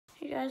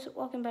guys,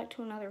 welcome back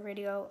to another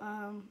video.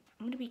 I'm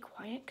gonna be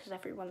quiet because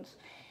everyone's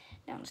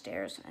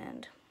downstairs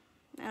and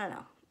I don't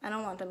know. I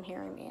don't want them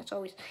hearing me. It's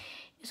always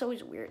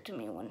weird to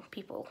me when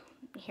people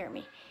hear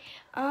me.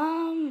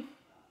 Welcome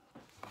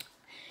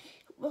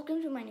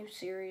to my new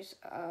series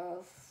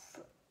of,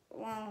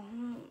 well,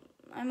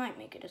 I might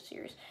make it a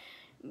series.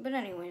 But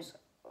anyways,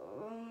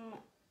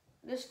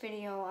 this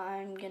video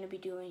I'm gonna be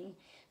doing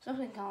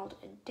something called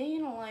A Day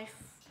in the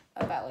Life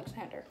of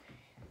Alexander.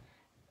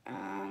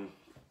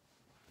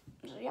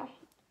 So yeah,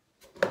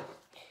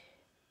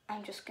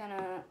 I'm just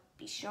gonna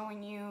be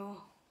showing you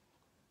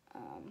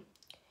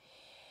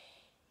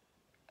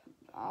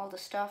all the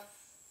stuff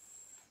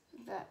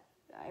that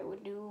I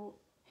would do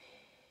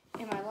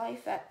in my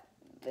life at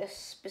this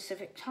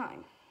specific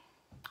time,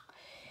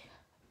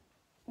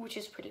 which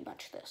is pretty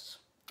much this.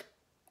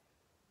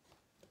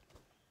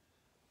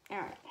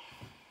 Alright.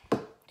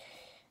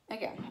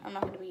 Again, I'm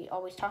not going to be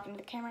always talking to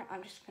the camera.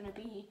 I'm just going to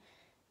be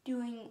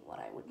doing what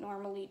I would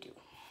normally do.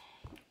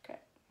 Okay.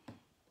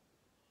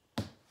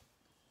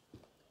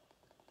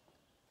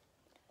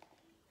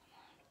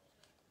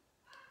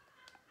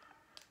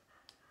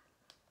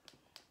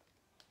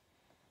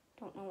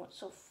 Don't know what's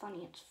so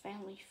funny. It's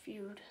Family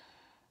Feud.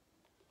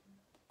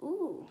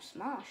 Ooh,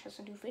 Smosh has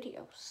a new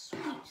video.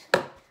 Sweet. Hi,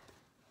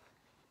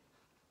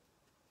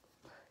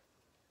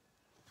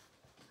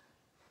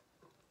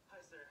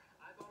 sir.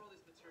 I bought all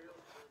these materials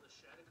to build a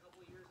shed a couple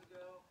years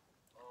ago.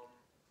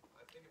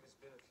 I think if it's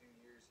been a few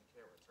years, you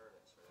can't return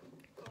it, sir.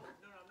 Oh,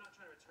 no, I'm not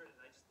trying to return it.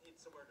 I just need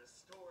somewhere to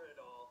store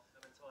it all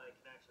until I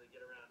can actually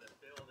get around to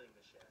building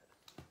the shed.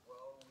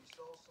 Well, we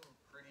saw some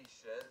pretty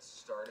sheds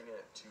starting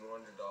at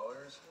 $200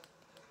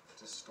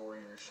 to store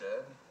your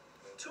shed.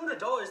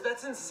 $200?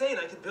 That's insane.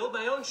 I could build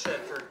my own shed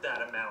for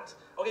that amount.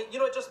 Okay, you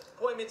know what? Just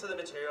point me to the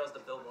materials to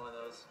build one of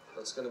those.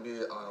 That's going to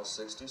be aisle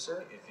 60,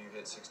 sir. If you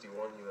hit 61,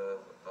 you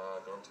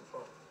have gone too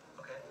far.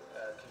 Okay.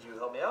 Could you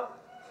help me out?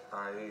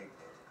 I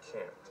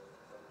can't.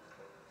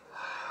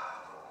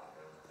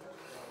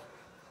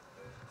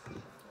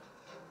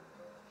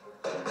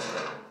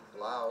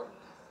 Loud.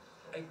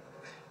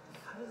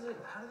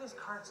 How do these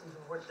carts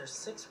even work? There's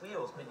 6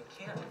 wheels, but you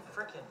can't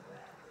frickin'.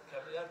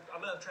 Okay,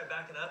 I'm gonna try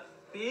backing up.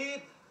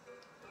 Beep.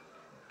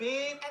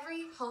 Beep.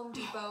 Every Home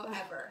Depot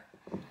ever.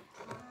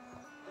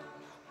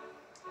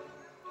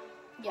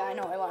 Yeah, I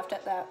know I laughed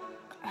at that.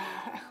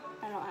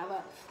 I don't have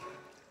a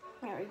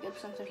very good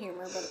sense of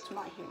humor, but it's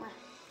my humor.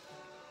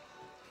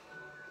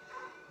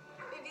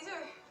 Hey,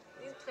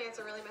 these plants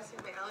are really messing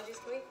with my allergies.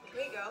 Can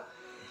we go?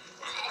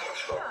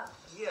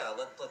 Yeah,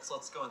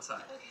 let's go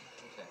inside.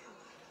 Okay.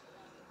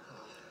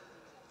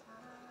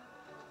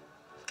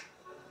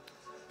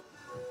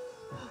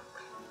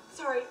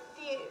 Sorry,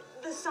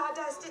 the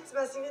sawdust, it's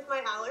messing with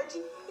my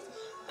allergies.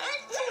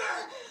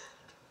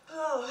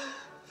 Oh.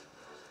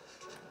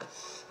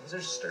 These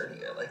are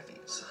sturdy. I like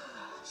these.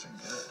 These are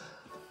good.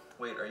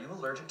 Wait, are you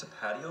allergic to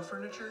patio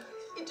furniture?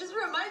 It just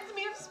reminds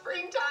me of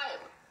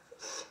springtime.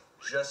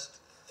 Just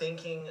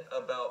thinking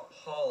about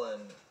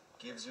pollen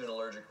gives you an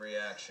allergic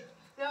reaction.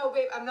 No,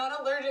 babe, I'm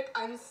not allergic.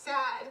 I'm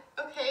sad.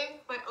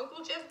 Okay? My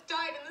uncle just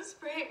died in the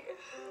spring.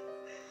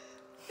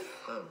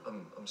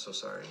 I'm so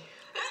sorry.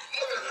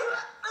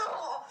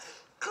 Oh,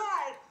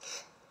 God.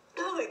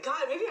 Oh, my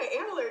God. Maybe I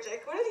am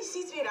allergic. What are these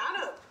seeds made out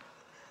of?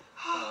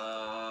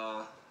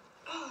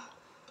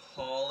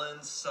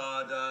 Pollen,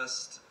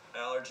 sawdust,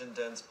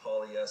 allergen-dense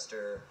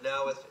polyester.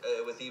 Now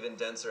with even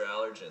denser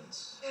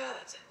allergens. Yeah,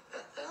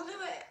 that'll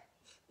do it.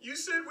 You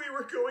said we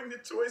were going to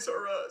Toys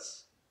R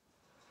Us.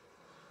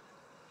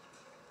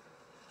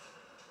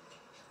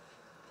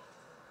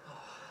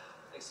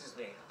 Excuse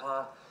me.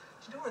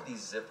 Do you know where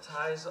these zip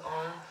ties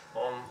are?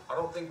 I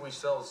don't think we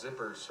sell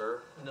zippers,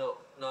 sir. No,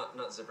 not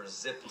zippers.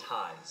 Zip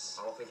ties.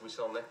 I don't think we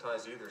sell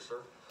neckties either,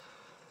 sir.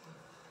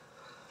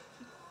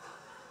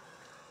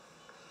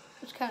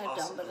 It's kind of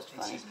dumb, but it's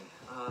funny. Excuse me.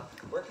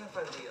 Where can I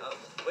find the,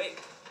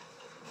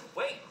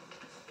 Wait!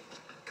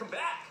 Come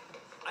back!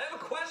 I have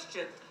a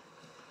question!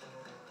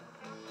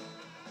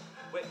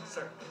 Wait,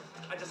 sir.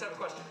 I just have a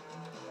question.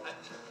 I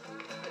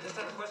just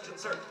have a question,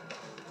 sir.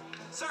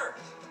 Sir!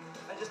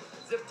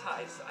 Zip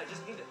ties. I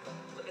just need to,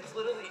 it's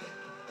literally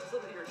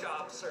your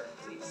job, sir.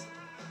 Please.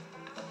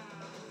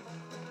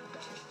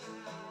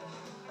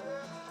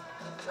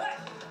 Hey!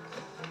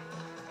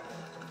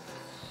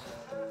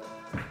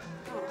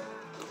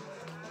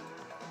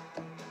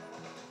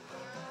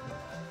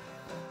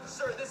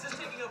 Sir, this is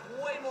taking up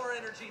way more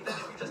energy than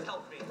if you just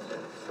helped me.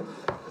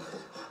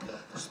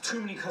 There's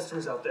too many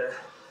customers out there.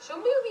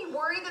 Shouldn't we be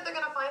worried that they're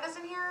gonna find us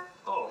in here?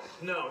 Oh,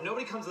 no.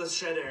 Nobody comes to the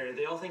shed area.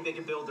 They all think they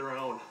can build their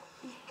own.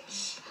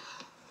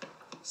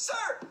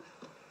 Sir! Do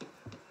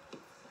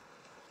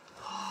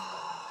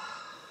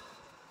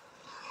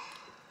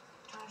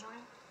you wanna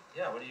join?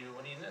 Yeah, what are you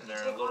in there?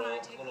 Take A one, I little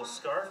take little one.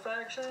 scarf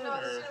action? No,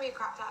 this is or? gonna be a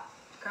crop top.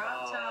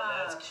 Oh,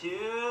 that's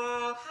cute.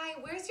 Hi,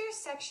 where's your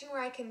section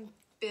where I can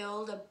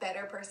build a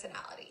better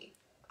personality?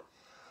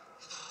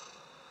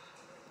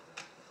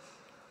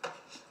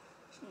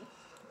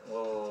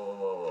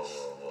 Whoa.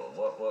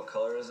 What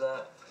color is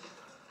that?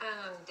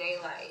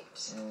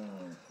 Daylight.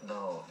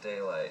 No,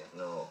 daylight.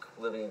 No.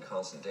 Living in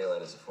constant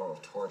daylight is a form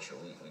of torture.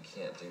 We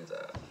can't do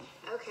that.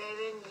 Okay,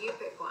 then you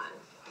pick one.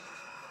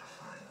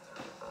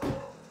 Fine.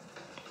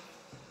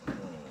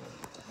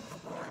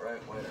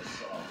 Bright white or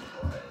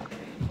soft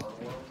white. On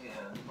one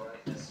hand,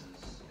 brightness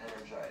is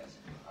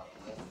energizing,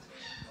 uplifting,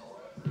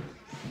 however.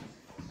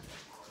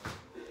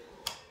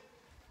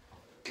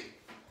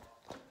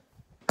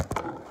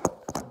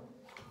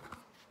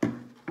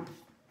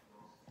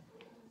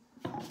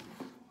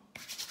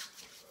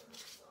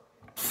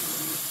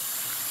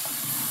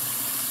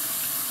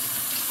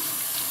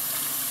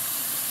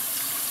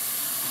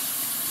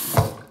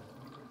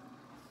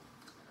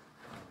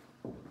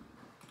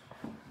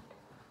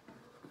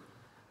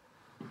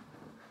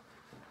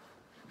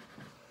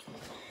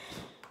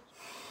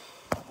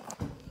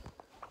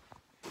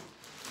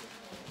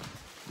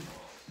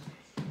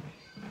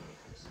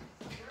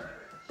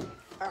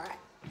 Alright.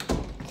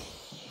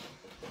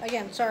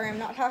 Again, sorry I'm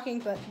not talking,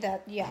 but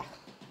that, yeah.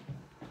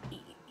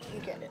 You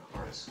get it.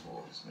 Art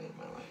school has made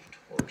my life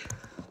torture.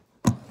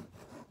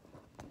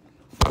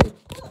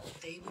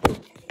 They would do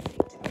anything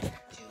to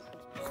protect you.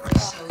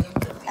 Show them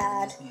that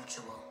feeling is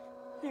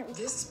mutual.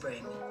 This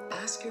spring,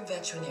 ask your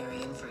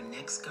veterinarian for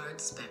NexGard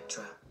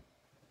Spectra.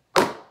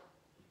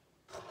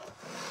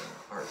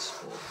 Art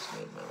school has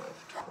made my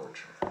life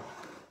torture.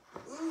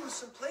 Ooh,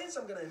 some plants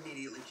I'm gonna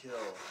immediately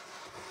kill.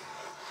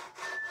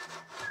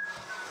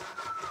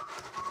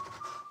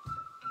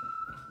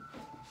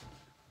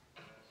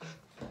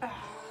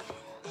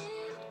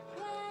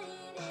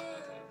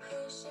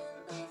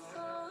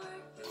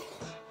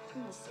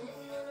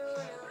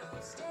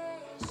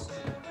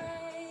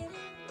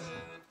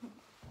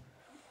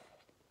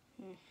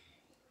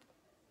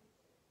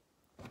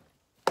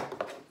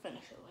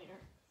 Finish it later.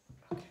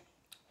 Okay.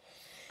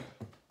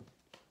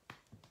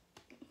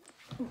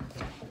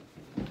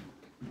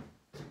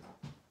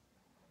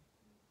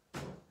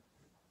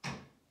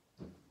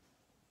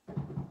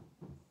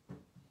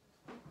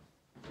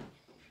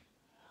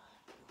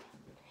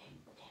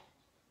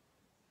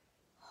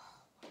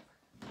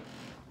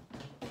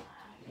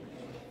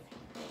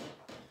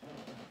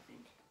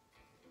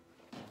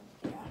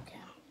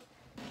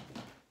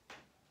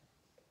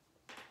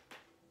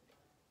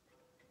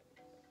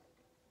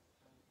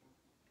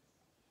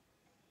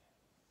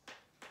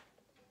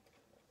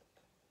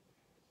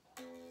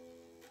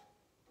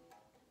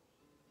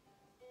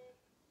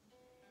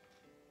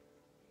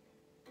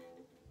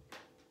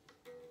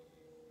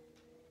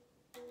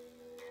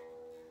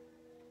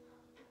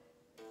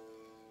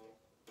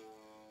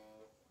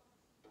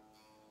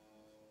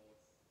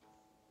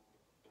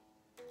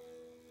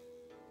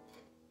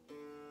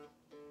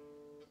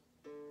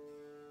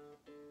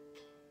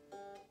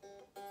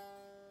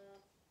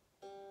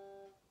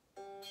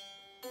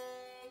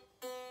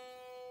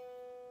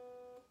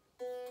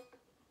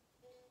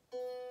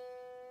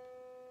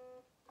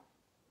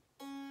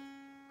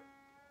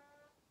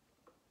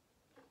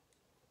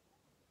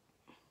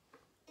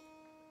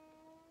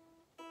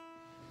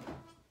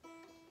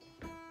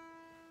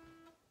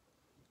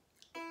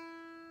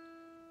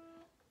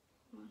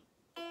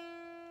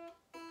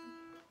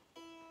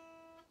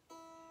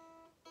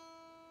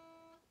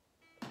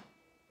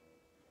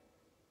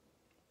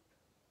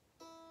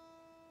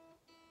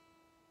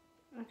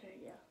 Okay,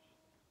 yeah.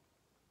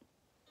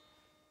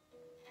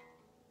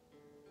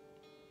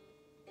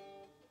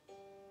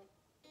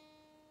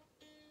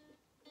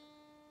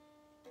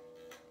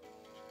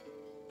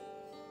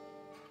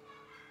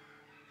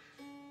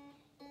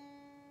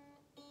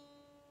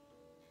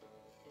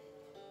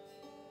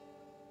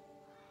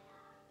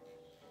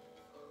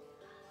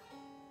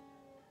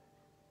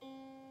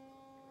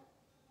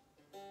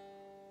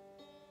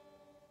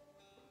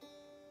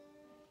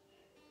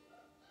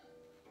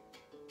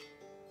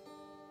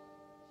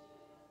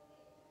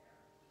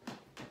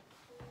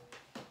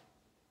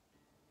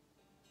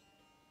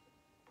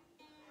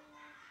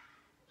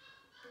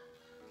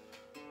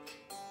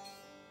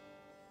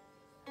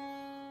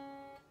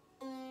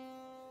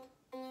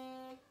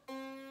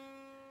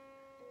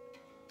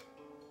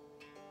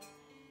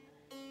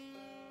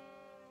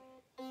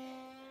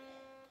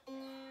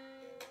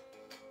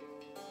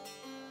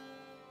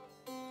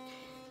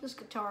 This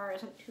guitar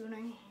isn't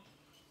tuning.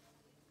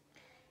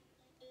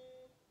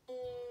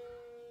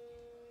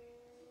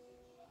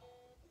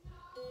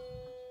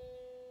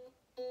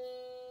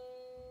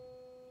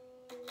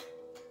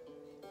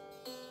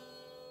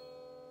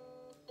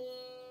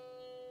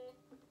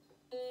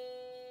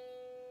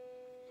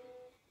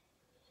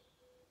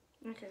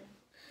 Okay,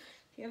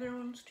 the other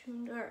one's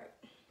tuned. All right.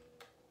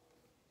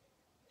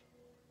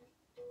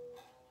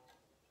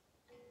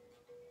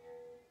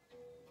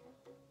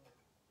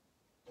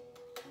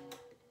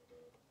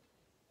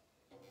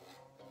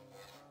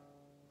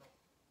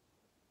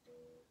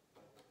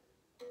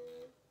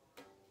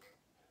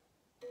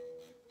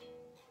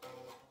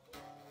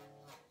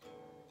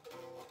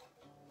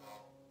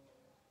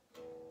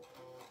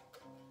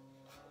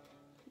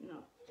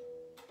 No.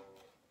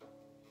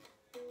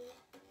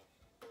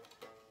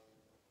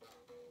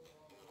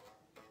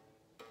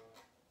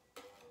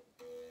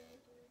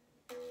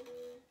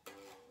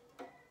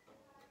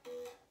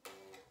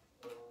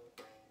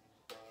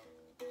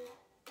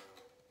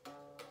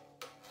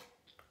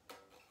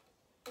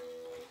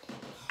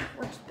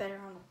 better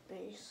on the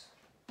bass.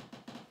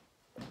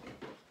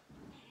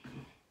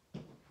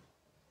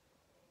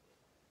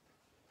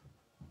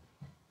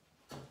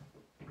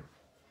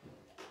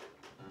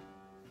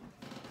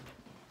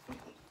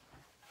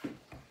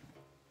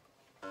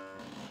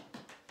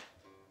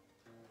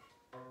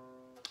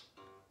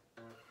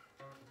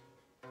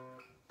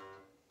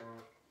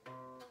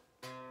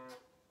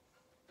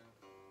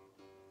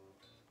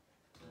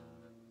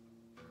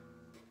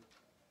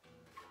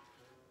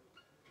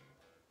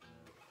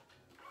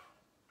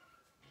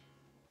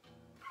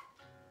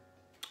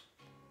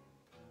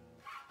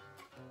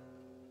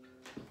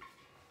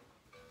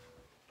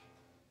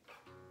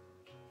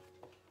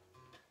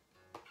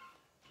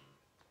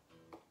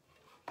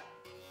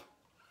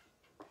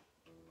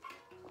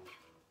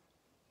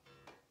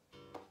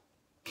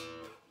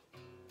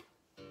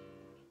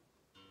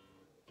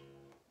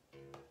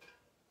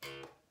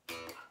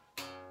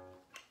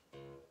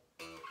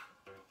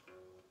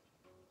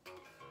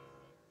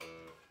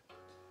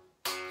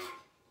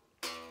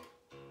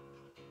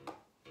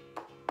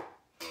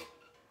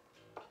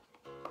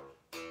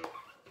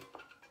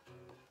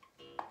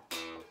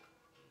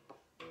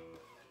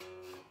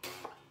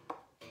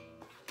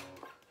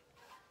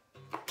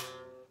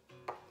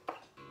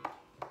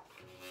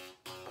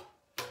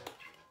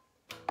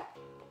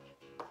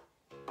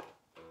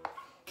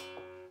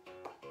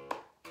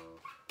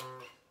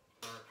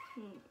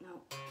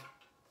 No.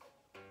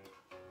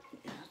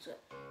 Yeah, that's it.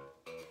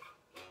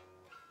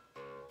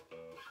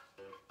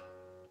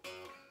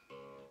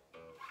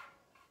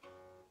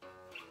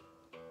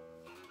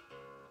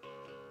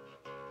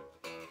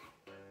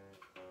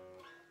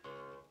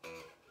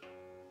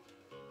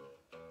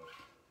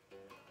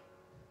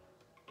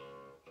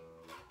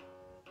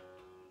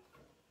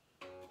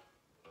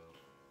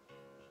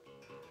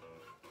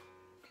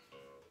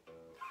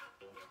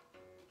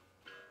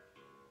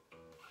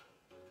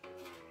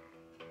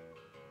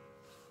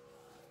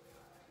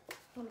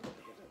 What about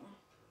the other one?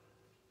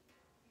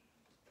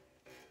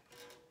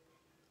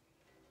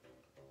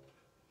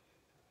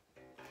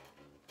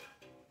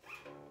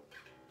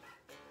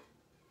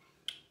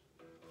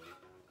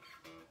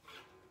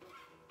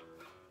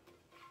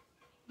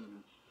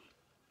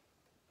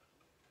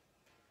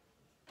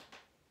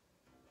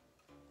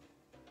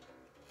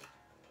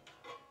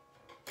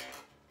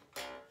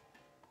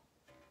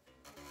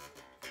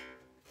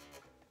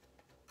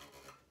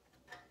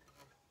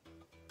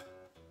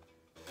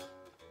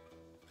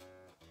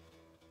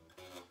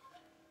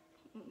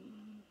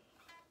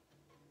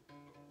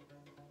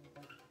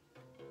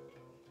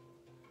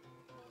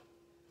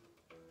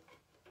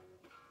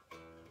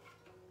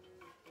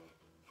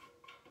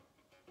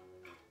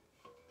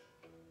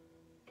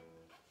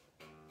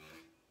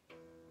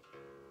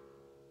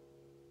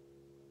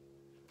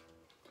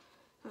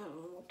 That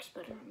one looks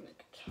better on the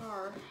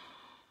guitar.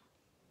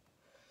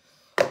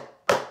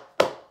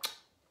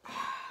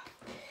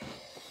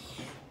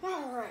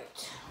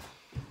 Alright.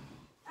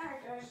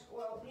 Alright guys,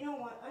 well, you know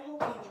what? I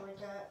hope you enjoyed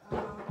that.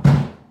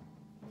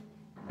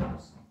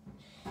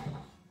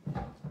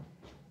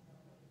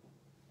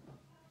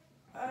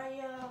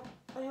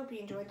 I hope you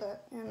enjoyed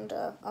that, and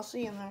I'll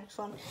see you in the next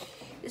one.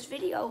 This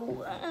video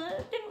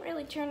didn't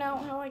really turn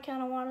out how I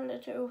kind of wanted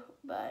it to,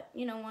 but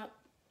you know what?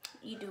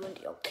 You do and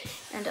deal.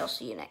 And I'll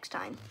see you next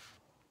time.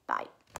 Bye.